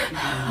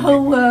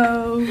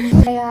Hello.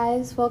 Hey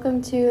guys,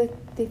 welcome to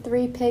the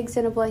Three Pigs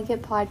in a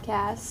Blanket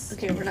podcast.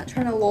 Okay, we're not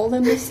trying to lull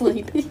them to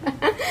sleep.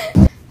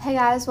 Hey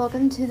guys,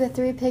 welcome to the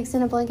Three Pigs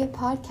in a Blanket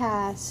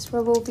podcast,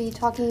 where we'll be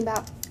talking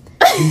about...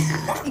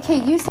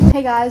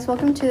 Hey guys,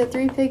 welcome to the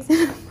Three Pigs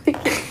in a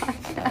Blanket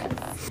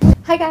podcast.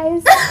 Hi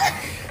guys.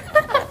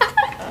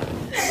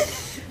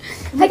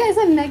 Hi guys,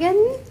 I'm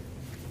Megan.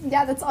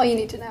 Yeah, that's all you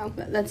need to know.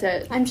 That's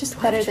it. I'm just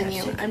better than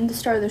you. I'm the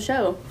star of the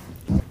show.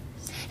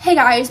 Hey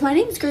guys, my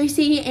name's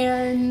Gracie,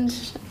 and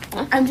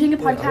I'm doing a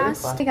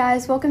podcast. Hey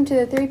guys, welcome to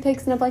the Three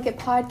Pigs in a Blanket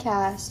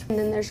podcast. And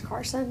then there's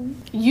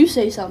Carson. You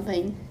say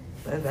something.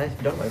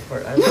 That's not my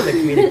part. I want the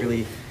comedic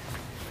relief.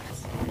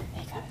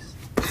 Hey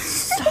guys.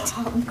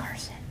 Stop,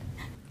 Carson.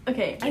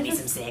 Okay, Give me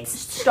some cigs.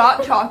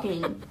 Stop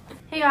talking.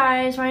 Hey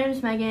guys, my name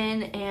is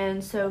Megan,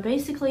 and so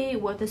basically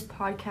what this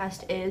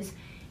podcast is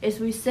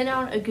we send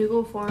out a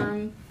Google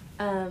form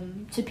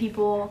to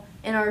people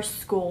in our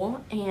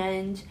school,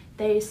 and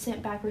they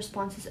sent back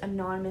responses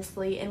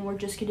anonymously, and we're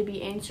just going to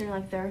be answering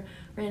like their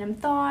random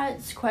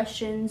thoughts,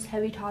 questions,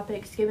 heavy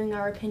topics, giving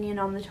our opinion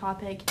on the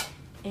topic,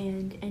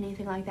 and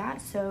anything like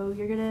that. So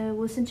you're going to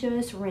listen to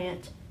us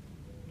rant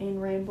and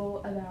ramble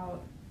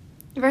about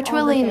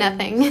Virtually all the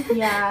nothing. things.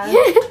 Yeah.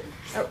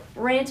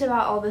 Rant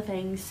about all the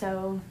things.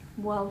 So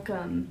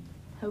welcome.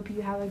 Hope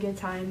you have a good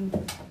time.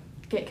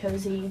 Get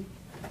cozy.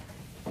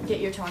 Get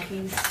your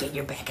talkies. Get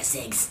your pack of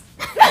cigs.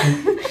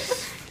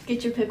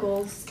 Get your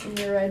pickles and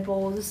your Red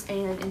Bulls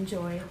and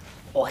enjoy.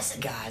 Awesome,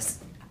 guys.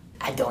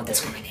 I don't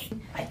discriminate.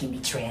 I can be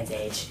trans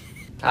age.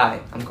 Hi,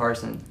 I'm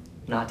Carson,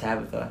 not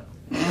Tabitha.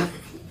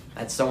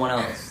 That's someone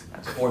else.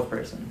 That's a fourth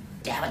person.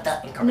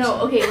 Tabitha and Carson. No,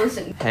 okay,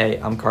 listen. Hey,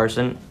 I'm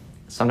Carson.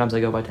 Sometimes I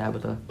go by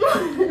Tabitha.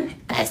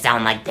 I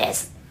sound like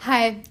this.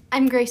 Hi,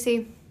 I'm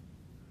Gracie.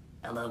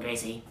 Hello,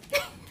 Gracie.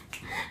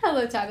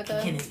 Hello, Can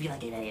Tabitha. this be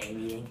like an AA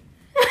meeting?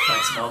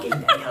 Start smoking.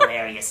 That'd be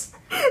hilarious.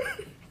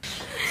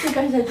 So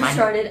guys, I just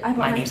started. I bought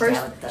my my name's first.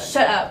 Tabitha,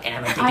 Shut up. and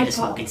I'm addicted to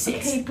smoking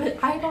cigs. Okay, but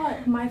I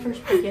bought my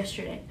first book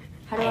yesterday.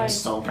 How do I I? am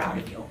so proud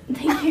of you.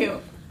 Thank you.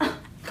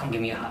 Come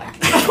give me a hug.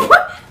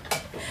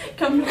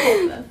 Come to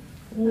Florida.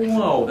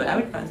 Whoa,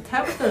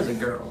 Tabitha's a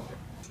girl.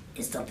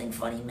 Is something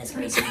funny, Miss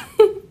Gracie?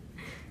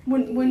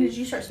 When did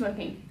you start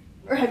smoking?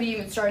 Or have you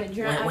even started?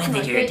 You're not When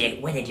acting did like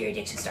it. when did your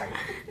addiction start?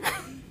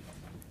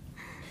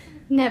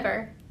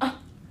 Never.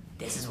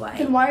 This is why.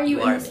 Then why are you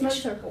in a the smoke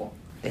bitch. circle?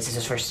 This is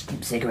just for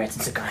cigarettes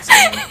and cigars.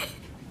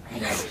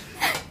 Hang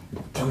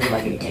on. Tell me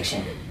about your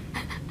addiction.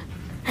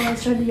 Well, I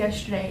started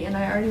yesterday, and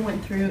I already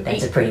went through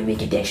That's 8. a pretty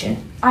weak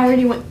addiction. I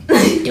already went.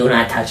 Do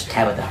not touch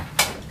Tabitha.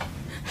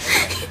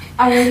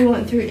 I already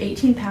went through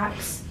 18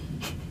 packs.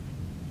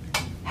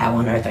 How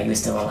on earth are you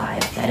still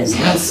alive? That is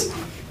nuts.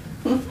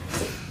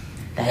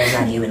 That is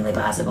not humanly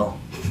possible.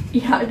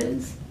 Yeah, it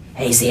is.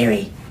 Hey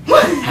Siri,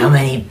 how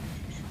many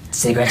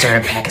cigarettes are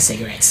in a pack of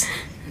cigarettes?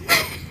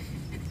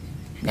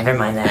 Never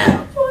mind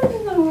that. What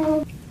in the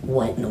world?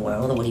 What in the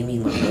world? What do you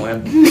mean what in the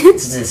world?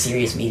 This is a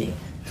serious meeting.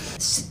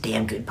 This is a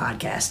damn good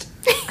podcast.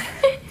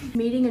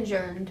 Meeting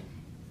adjourned.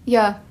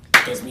 Yeah.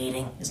 This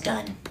meeting is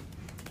done.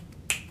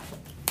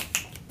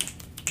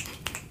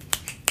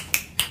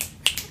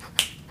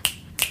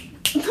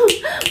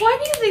 Why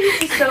do you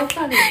think this is so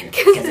funny?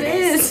 Because it it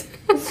is.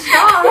 is.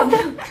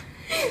 Stop!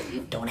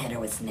 Don't hit her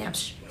with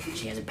snaps.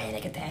 She has a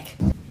panic attack.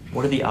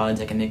 What are the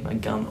odds I can make my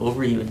gum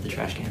overheat into the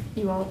trash can?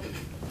 You won't.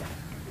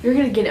 You're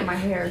gonna get it in my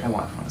hair. I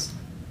want honest.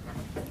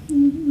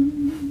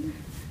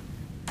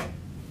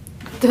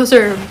 Those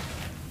are...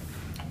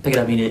 Pick it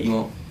up, eat it, you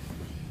won't.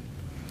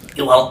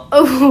 You won't.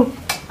 Oh.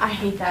 I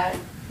hate that.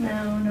 No,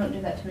 don't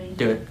do that to me.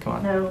 Do it, come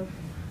on. No.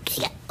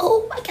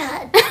 Oh my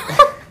god.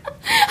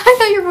 I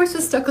thought your voice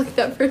was stuck like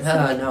that for a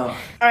second. No.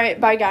 Alright,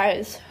 bye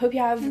guys. Hope you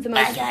have the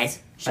most. Bye guys.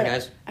 Shut Bye, up.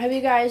 guys. I hope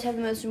you guys have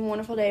the most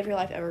wonderful day of your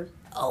life ever.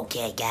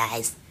 Okay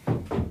guys.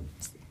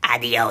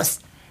 Adios.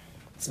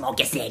 Smoke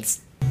your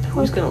cigs.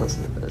 Who's gonna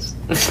listen to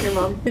this? Your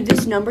mom.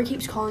 This number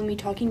keeps calling me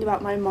talking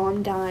about my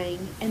mom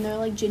dying, and they're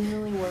like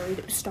genuinely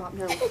worried. Stop,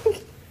 no.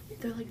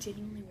 They're like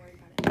genuinely worried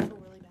about it. I feel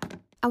really bad.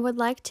 I would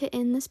like to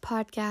end this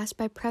podcast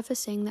by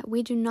prefacing that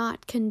we do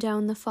not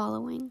condone the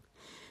following: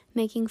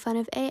 making fun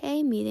of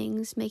AA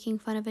meetings, making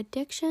fun of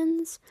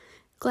addictions,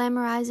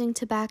 glamorizing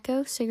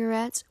tobacco,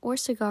 cigarettes, or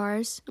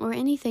cigars, or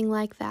anything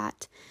like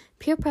that,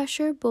 peer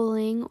pressure,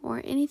 bullying,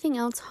 or anything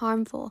else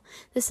harmful.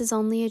 This is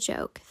only a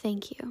joke.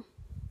 Thank you.